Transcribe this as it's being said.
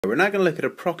We're now going to look at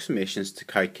approximations to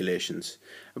calculations.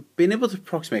 Being able to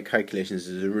approximate calculations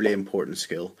is a really important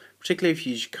skill, particularly if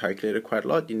you use your calculator quite a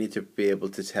lot. You need to be able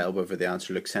to tell whether the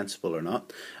answer looks sensible or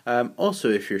not. Also,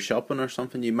 if you're shopping or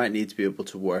something, you might need to be able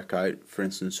to work out, for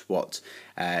instance, what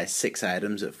 6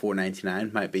 items at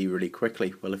 $4.99 might be really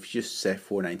quickly. Well, if you just say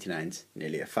 $4.99 is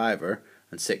nearly a fiver,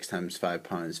 and 6 times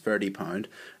 £5 is £30,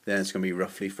 then it's going to be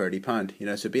roughly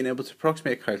 £30. So being able to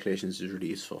approximate calculations is really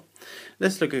useful.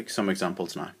 Let's look at some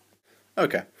examples now.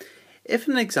 Okay, if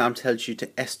an exam tells you to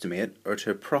estimate or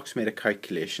to approximate a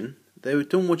calculation, they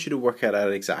don't want you to work it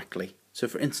out exactly. So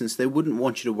for instance, they wouldn't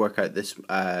want you to work out this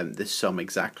sum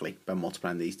exactly by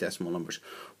multiplying these decimal numbers.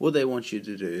 What they want you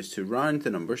to do is to round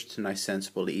the numbers to nice,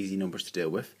 sensible, easy numbers to deal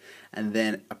with, and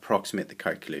then approximate the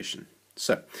calculation.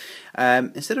 So,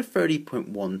 instead of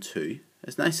 30.12,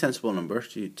 it's a nice sensible number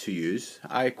to use.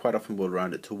 I quite often will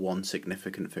round it to one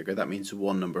significant figure. That means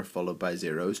one number followed by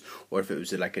zeros, or if it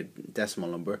was like a decimal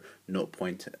number, 0.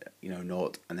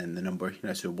 And then the number,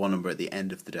 so one number at the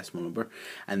end of the decimal number,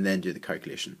 and then do the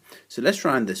calculation. So let's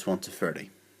round this one to 30.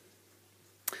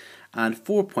 And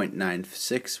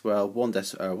 4.96, well, one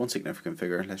significant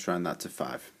figure, let's round that to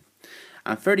 5.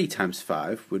 And 30 times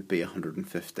 5 would be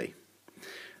 150.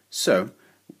 So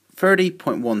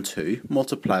 30.12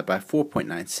 multiplied by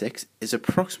 4.96 is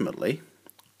approximately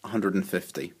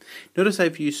 150. Notice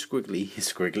I've used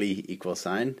squiggly equal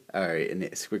sign, or a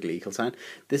squiggly equal sign.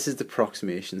 This is the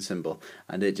approximation symbol,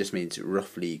 and it just means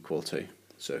roughly equal to.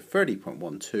 So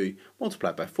 30.12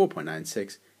 multiplied by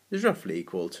 4.96 is roughly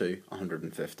equal to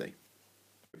 150.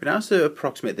 We can also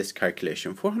approximate this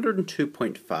calculation.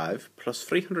 402.5 plus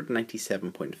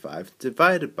 397.5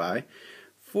 divided by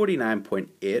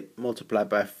 49.8 multiplied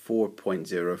by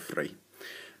 4.03.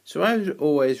 So I would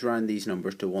always round these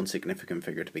numbers to one significant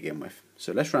figure to begin with.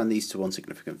 So let's round these to one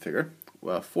significant figure.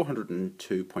 Well,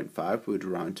 402.5 would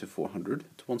round to 400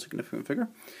 to one significant figure.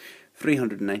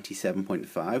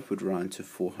 397.5 would round to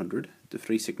 400 to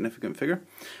 3 significant figure.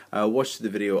 Watch the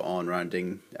video on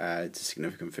rounding to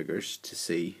significant figures to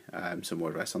see some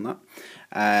more advice on that.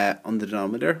 On the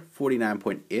denominator,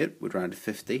 49.8 would round to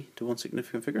 50 to one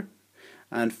significant figure.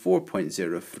 And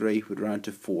 4.03 would round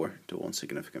to 4 to one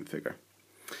significant figure.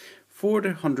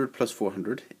 400 plus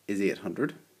 400 is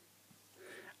 800,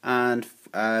 and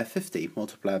 50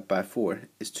 multiplied by 4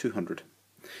 is 200.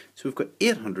 So we've got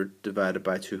 800 divided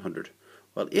by 200.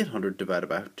 Well, 800 divided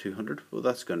by 200, well,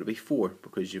 that's going to be 4,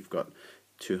 because you've got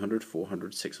 200,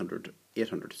 400, 600,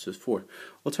 800, so it's 4.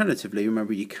 Alternatively,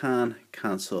 remember, you can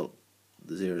cancel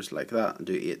the zeros like that and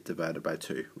do 8 divided by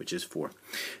 2, which is 4.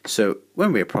 So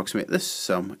when we approximate this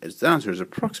sum, the answer is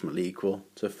approximately equal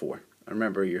to 4. And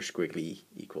remember your squiggly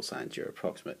equal signs, your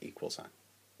approximately equal sign.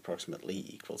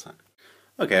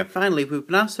 Okay, finally we've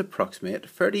been asked to approximate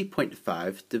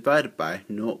 30.5 divided by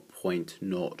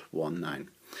 0.019.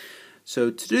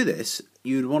 So to do this,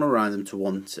 you'd want to round them to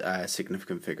one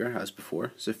significant figure as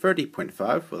before. So 30.5,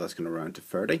 well, that's going to round to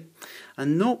 30.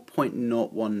 And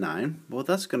 0.019, well,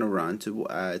 that's going to round to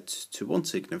one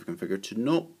significant figure to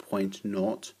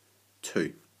 0.02.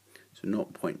 So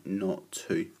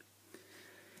 0.02.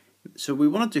 So we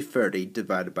want to do 30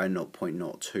 divided by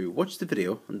 0.02. Watch the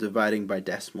video on dividing by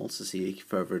decimals to see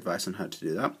further advice on how to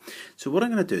do that. So what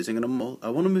I'm going to do is I want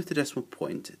to move the decimal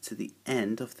point to the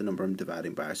end of the number I'm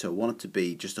dividing by. So I want it to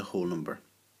be just a whole number.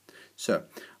 So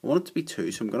I want it to be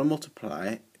 2, so I'm going to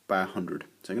multiply by 100.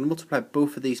 So I'm going to multiply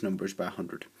both of these numbers by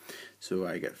 100. So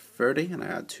I get 30 and I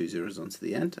add 2 zeros onto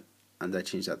the end, and I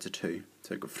change that to 2.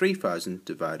 So I've got 3,000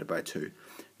 divided by 2.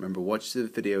 Remember, watch the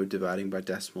video dividing by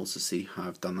decimals to see how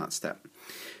I've done that step.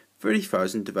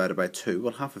 30,000 divided by 2,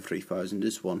 well, half of 3,000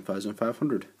 is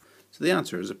 1,500. So the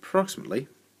answer is approximately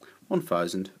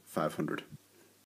 1,500.